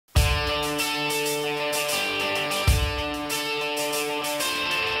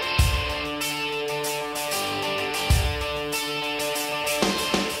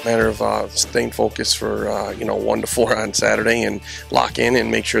matter of staying focused for 1 to 4 on Saturday and lock in and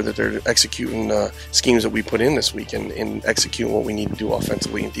make sure that they're executing schemes that we put in this week and executing what we need to do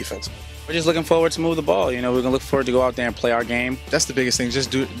offensively and defensively. We're just looking forward to move the ball. We're going to look forward to go out there and play our game. That's the biggest thing.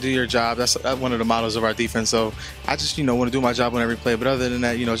 Just do your job. That's one of the models of our defense. So I just, want to do my job on every play. But other than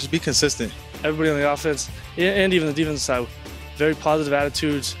that, just be consistent. Everybody on the offense and even the defense side, very positive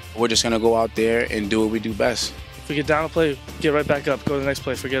attitudes. We're just going to go out there and do what we do best. If we get down a play, get right back up, go to the next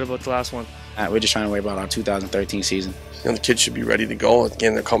play, forget about the last one. We're just trying to worry about our 2013 season. The kids should be ready to go.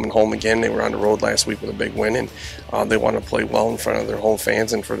 Again, they're coming home again. They were on the road last week with a big win, and they want to play well in front of their home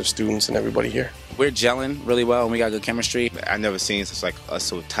fans and for the students and everybody here. We're gelling really well, and we got good chemistry. I've never seen us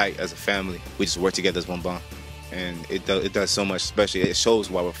so tight as a family. We just work together as one bond, and it does so much. Especially, it shows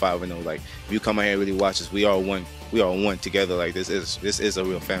why we're 5-0. Like, if you come out here and really watch us, we are one. We are one together. Like, this is a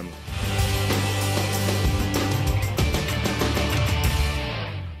real family.